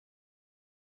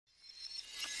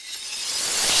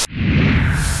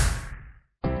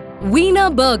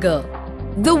Wienerberger,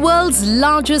 the world's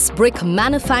largest brick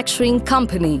manufacturing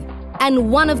company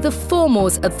and one of the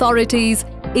foremost authorities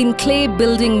in clay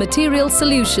building material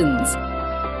solutions.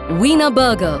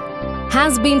 Wienerberger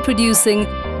has been producing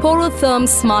Porotherm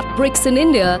Smart Bricks in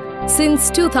India since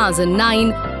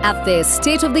 2009 at their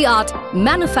state-of-the-art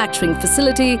manufacturing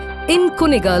facility in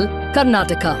Kunigal,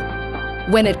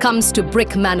 Karnataka. When it comes to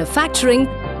brick manufacturing,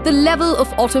 the level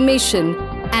of automation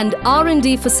and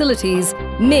R&D facilities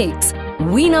makes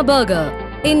Wienerberger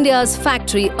India's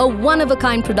factory a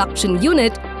one-of-a-kind production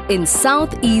unit in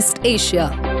Southeast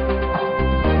Asia.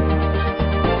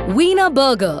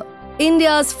 Wienerberger,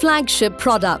 India's flagship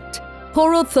product,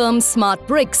 Porotherm Smart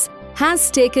Bricks,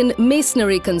 has taken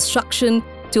masonry construction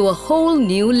to a whole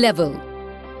new level.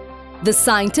 The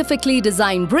scientifically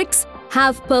designed bricks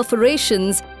have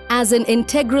perforations as an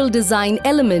integral design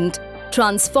element,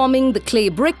 transforming the clay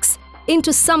bricks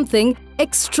into something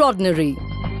extraordinary.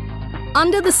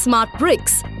 Under the Smart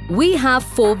Bricks, we have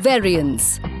 4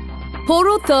 variants.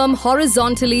 Porotherm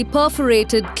horizontally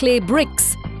perforated clay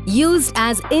bricks used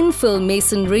as infill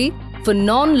masonry for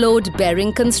non-load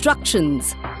bearing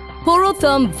constructions.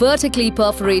 Porotherm vertically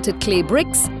perforated clay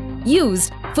bricks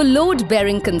used for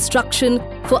load-bearing construction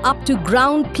for up to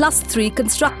ground +3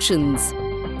 constructions.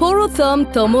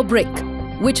 Porotherm Thermo Brick,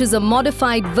 which is a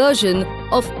modified version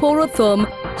of Porotherm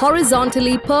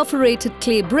horizontally perforated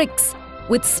clay bricks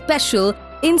with special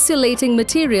insulating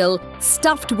material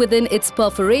stuffed within its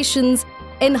perforations,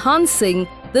 enhancing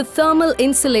the thermal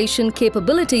insulation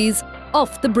capabilities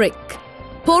of the brick.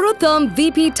 Porotherm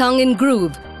VP Tongue and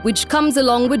Groove, which comes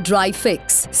along with Dry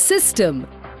Fix system,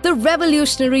 the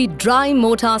revolutionary dry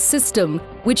mortar system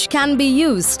which can be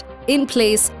used in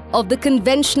place of the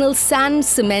conventional sand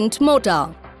cement mortar.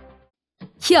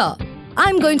 Here,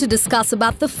 I'm going to discuss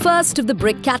about the first of the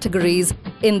brick categories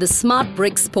in the Smart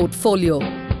Bricks portfolio,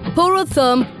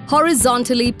 Porotherm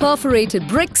horizontally perforated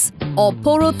bricks or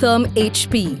Porotherm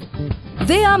HP.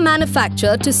 They are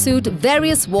manufactured to suit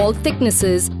various wall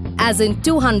thicknesses as in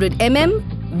 200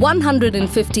 mm,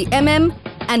 150 mm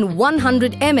and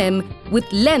 100 mm with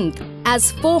length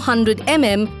as 400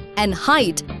 mm and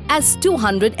height as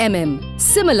 200 mm,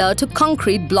 similar to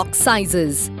concrete block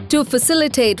sizes. To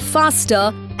facilitate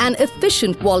faster and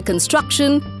efficient wall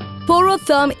construction,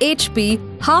 Porotherm HP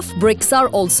half bricks are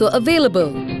also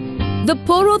available. The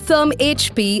Porotherm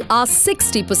HP are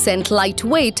 60%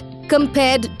 lightweight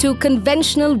compared to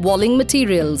conventional walling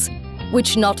materials,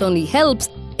 which not only helps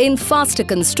in faster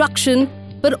construction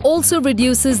but also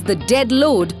reduces the dead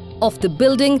load of the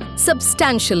building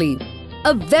substantially.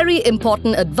 A very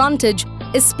important advantage,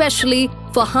 especially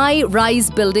for high-rise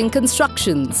building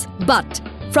constructions. But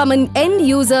from an end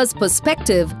user's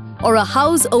perspective or a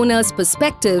house owner's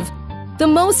perspective, the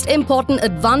most important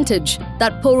advantage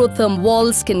that Porotherm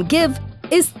walls can give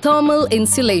is thermal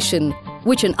insulation,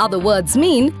 which in other words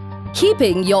mean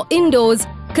keeping your indoors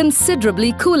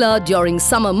considerably cooler during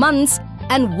summer months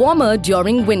and warmer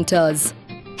during winters.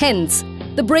 Hence,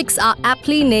 the bricks are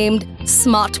aptly named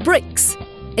Smart Bricks,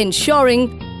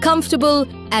 ensuring comfortable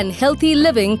and healthy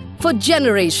living for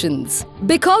generations.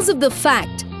 Because of the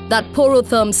fact that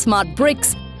Porotherm Smart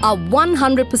Bricks are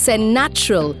 100%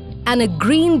 natural and a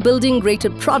green building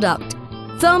rated product,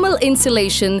 thermal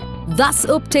insulation thus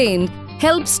obtained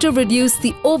helps to reduce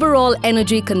the overall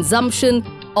energy consumption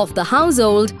of the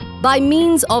household by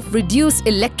means of reduced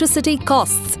electricity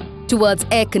costs towards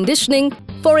air conditioning,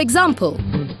 for example.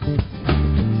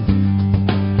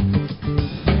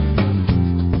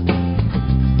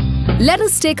 Let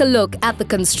us take a look at the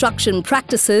construction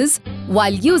practices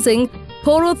while using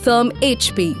Porotherm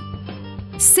HP.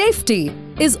 Safety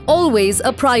is always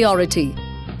a priority.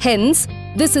 Hence,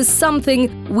 this is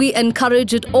something we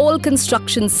encourage at all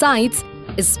construction sites,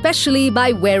 especially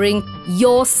by wearing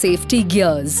your safety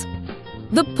gears.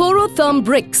 The Porotherm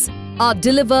bricks are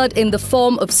delivered in the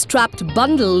form of strapped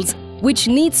bundles, which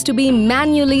needs to be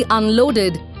manually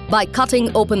unloaded by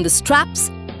cutting open the straps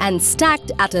and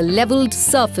stacked at a leveled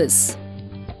surface.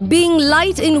 Being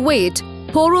light in weight,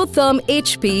 Porotherm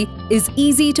HP is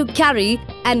easy to carry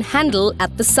and handle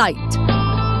at the site.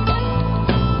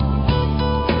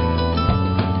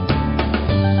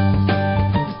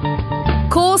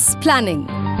 Course planning.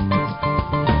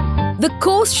 The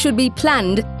course should be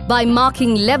planned by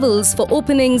marking levels for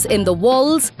openings in the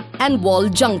walls and wall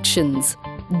junctions.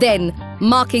 Then,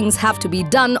 markings have to be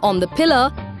done on the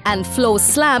pillar and floor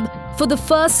slab for the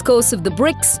first course of the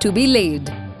bricks to be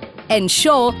laid.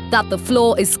 Ensure that the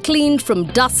floor is cleaned from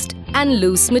dust and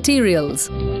loose materials.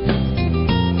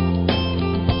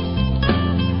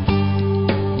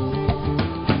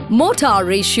 Mortar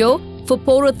ratio for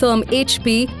Porotherm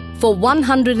HP For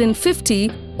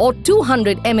 150 or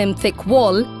 200 mm thick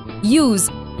wall, use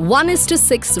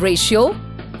 1:6 ratio.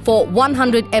 For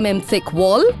 100 mm thick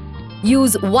wall,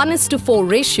 use 1:4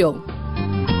 ratio.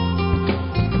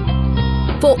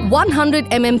 For 100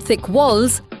 mm thick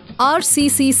walls,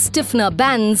 RCC stiffener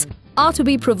bands are to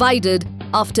be provided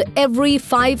after every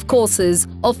 5 courses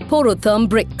of Porotherm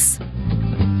bricks.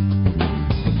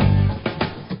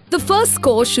 The first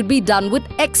course should be done with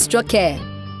extra care.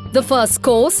 The first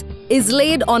course is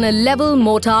laid on a level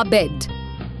mortar bed.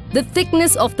 The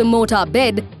thickness of the mortar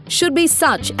bed should be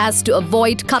such as to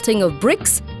avoid cutting of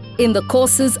bricks in the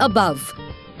courses above.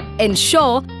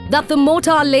 Ensure that the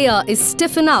mortar layer is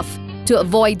stiff enough to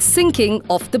avoid sinking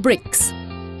of the bricks.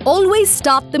 Always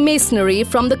start the masonry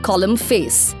from the column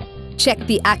face. Check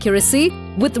the accuracy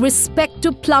with respect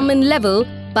to plumb and level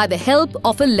by the help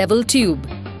of a level tube.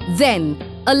 Then,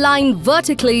 align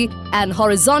vertically and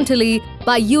horizontally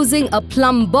by using a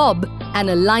plumb bob and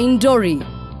a line dory.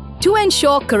 To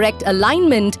ensure correct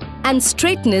alignment and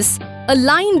straightness, a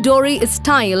line dory is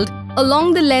tiled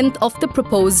along the length of the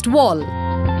proposed wall.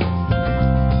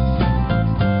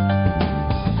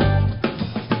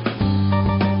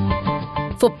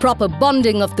 For proper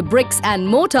bonding of the bricks and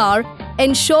mortar,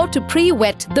 ensure to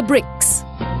pre-wet the bricks.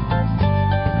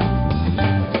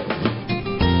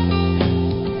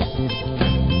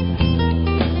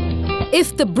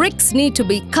 If the bricks need to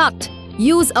be cut,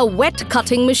 use a wet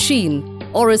cutting machine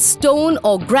or a stone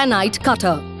or granite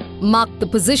cutter. Mark the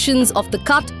positions of the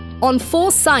cut on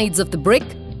 4 sides of the brick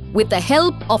with the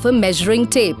help of a measuring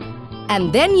tape,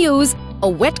 and then use a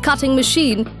wet cutting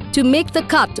machine to make the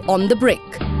cut on the brick.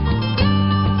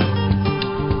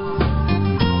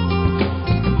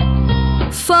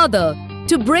 Further,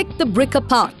 to break the brick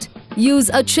apart, use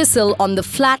a chisel on the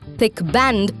flat, thick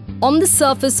band on the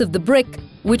surface of the brick,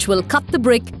 which will cut the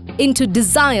brick into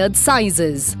desired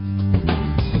sizes.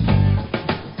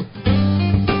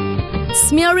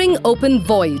 Smearing open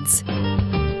voids.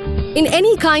 In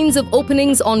any kinds of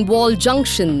openings on wall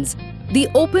junctions, the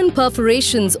open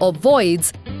perforations or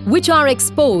voids which are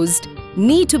exposed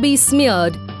need to be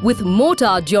smeared with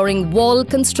mortar during wall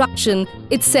construction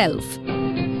itself.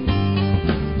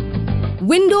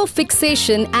 Window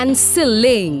fixation and sill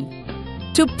laying.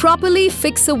 To properly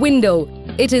fix a window,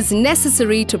 it is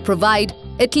necessary to provide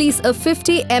at least a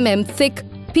 50 mm thick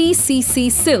PCC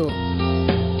sill.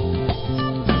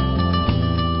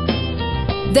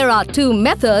 There are 2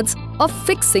 methods of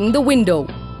fixing the window.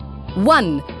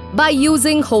 1. By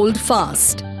using hold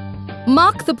fast.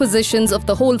 Mark the positions of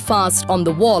the hold fast on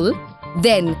the wall,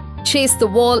 then chase the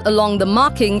wall along the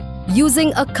marking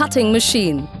using a cutting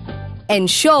machine.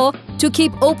 Ensure to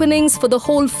keep openings for the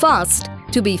hold fast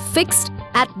to be fixed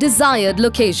at desired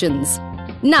locations.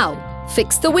 Now,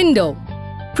 fix the window.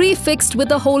 Pre-fixed with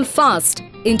the hold fast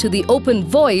into the open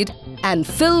void and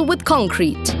fill with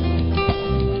concrete.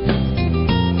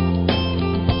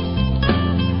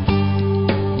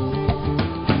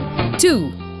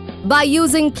 Two, by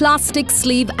using plastic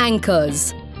sleeve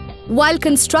anchors. While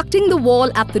constructing the wall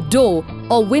at the door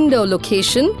or window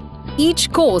location,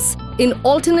 each course in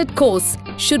alternate course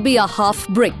should be a half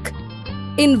brick.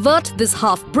 Invert this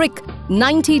half brick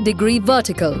 90-degree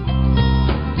vertical.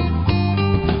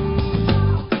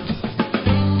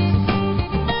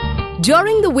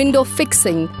 During the window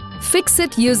fixing, fix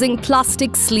it using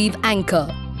plastic sleeve anchor.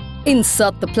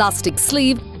 Insert the plastic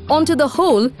sleeve onto the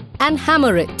hole and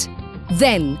hammer it.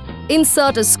 Then,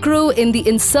 insert a screw in the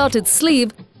inserted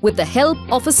sleeve with the help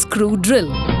of a screw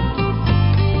drill.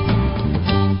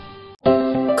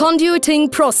 Conduiting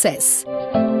process.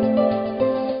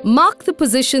 Mark the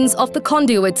positions of the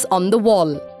conduits on the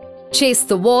wall. Chase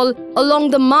the wall along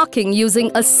the marking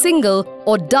using a single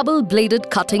or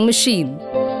double-bladed cutting machine.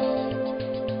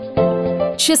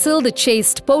 Chisel the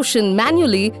chased portion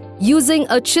manually using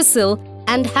a chisel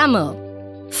and hammer.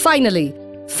 Finally,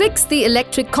 fix the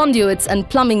electric conduits and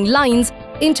plumbing lines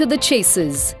into the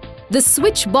chases. The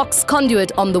switch box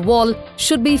conduit on the wall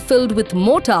should be filled with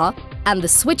mortar, and the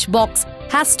switch box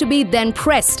has to be then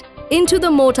pressed into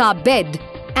the mortar bed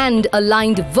and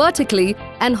aligned vertically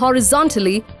and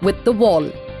horizontally with the wall.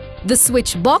 The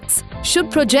switch box should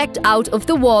project out of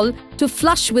the wall to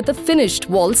flush with the finished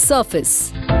wall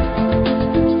surface.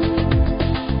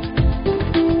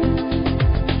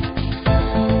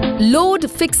 Load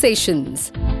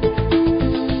fixations.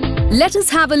 Let us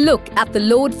have a look at the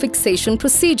load fixation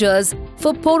procedures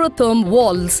for Porotherm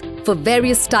walls for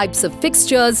various types of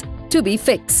fixtures to be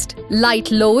fixed.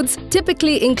 Light loads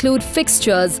typically include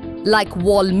fixtures like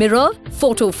wall mirror,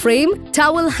 photo frame,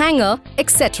 towel hanger,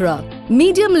 etc.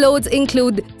 Medium loads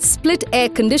include split air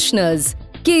conditioners,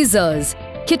 geysers,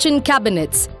 kitchen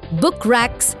cabinets, book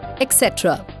racks,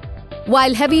 etc.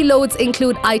 While heavy loads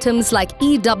include items like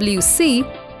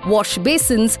EWC, wash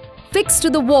basins fixed to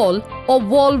the wall or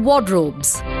wall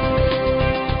wardrobes.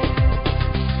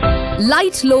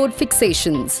 Light load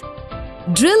fixations.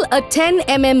 Drill a 10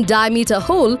 mm diameter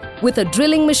hole with a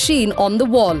drilling machine on the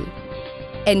wall.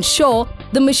 Ensure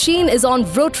the machine is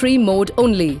on rotary mode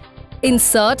only.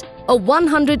 Insert a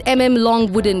 100 mm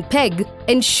long wooden peg,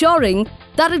 ensuring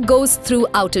that it goes through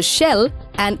outer shell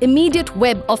and immediate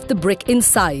web of the brick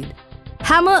inside.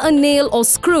 Hammer a nail or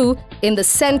screw in the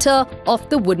center of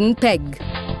the wooden peg.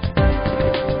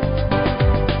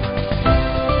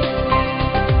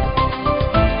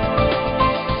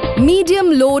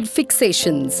 Medium load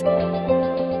fixations.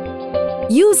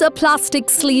 Use a plastic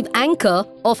sleeve anchor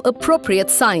of appropriate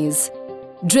size.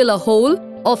 Drill a hole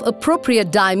of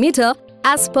appropriate diameter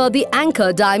as per the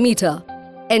anchor diameter.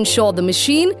 Ensure the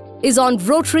machine is on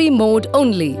rotary mode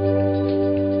only.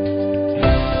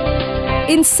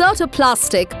 Insert a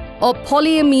plastic or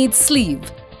polyamide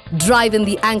sleeve. Drive in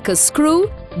the anchor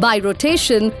screw by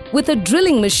rotation with a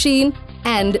drilling machine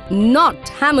and not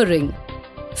hammering.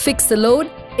 Fix the load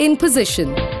in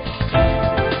position.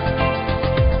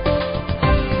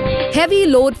 Heavy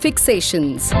load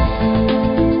fixations.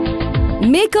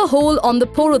 Make a hole on the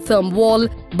porotherm wall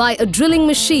by a drilling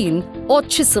machine or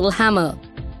chisel hammer.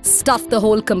 Stuff the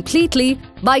hole completely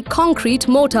by concrete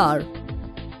mortar.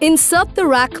 Insert the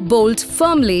rack bolt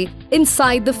firmly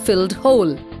inside the filled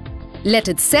hole. Let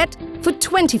it set for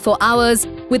 24 hours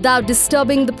without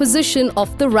disturbing the position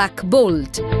of the rack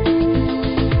bolt.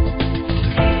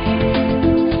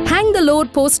 Hang the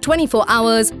load post 24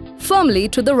 hours firmly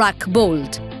to the rack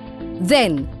bolt.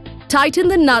 Then, tighten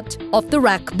the nut of the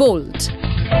rack bolt.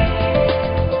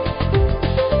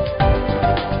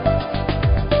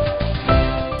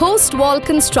 Post-wall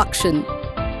construction.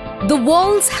 The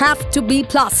walls have to be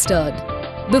plastered.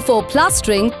 Before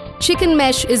plastering, chicken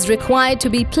mesh is required to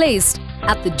be placed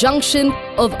at the junction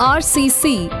of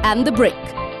RCC and the brick,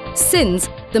 since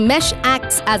the mesh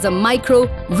acts as a micro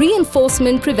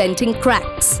reinforcement preventing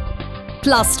cracks.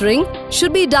 Plastering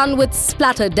should be done with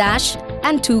splatter dash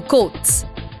and 2 coats.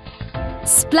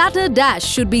 Splatter dash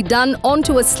should be done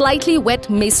onto a slightly wet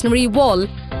masonry wall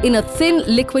in a thin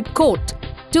liquid coat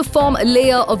to form a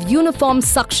layer of uniform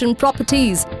suction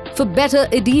properties for better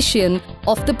adhesion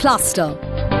of the plaster.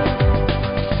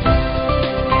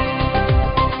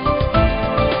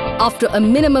 After a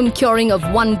minimum curing of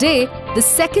 1 day, the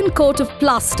second coat of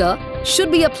plaster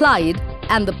should be applied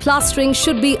and the plastering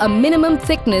should be a minimum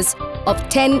thickness of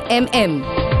 10 mm.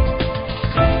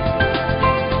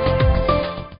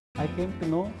 I came to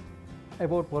know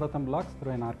about Porotherm blocks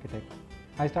through an architect.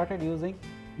 I started using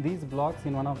these blocks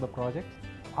in one of the projects.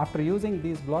 After using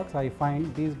these blocks, I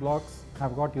find these blocks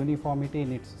have got uniformity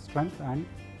in its strength and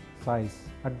size.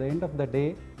 At the end of the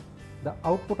day, the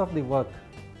output of the work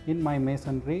in my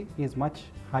masonry is much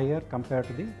higher compared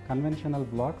to the conventional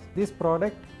blocks. This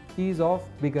product is of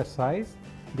bigger size.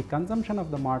 The consumption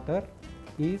of the mortar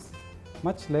is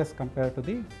much less compared to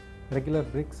the regular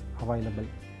bricks available.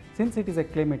 Since it is a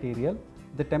clay material,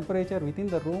 the temperature within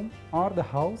the room or the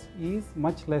house is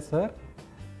much lesser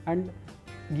and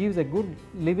gives a good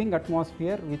living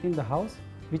atmosphere within the house,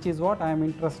 which is what I am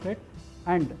interested,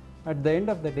 and at the end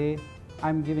of the day I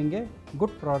am giving a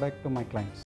good product to my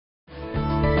clients.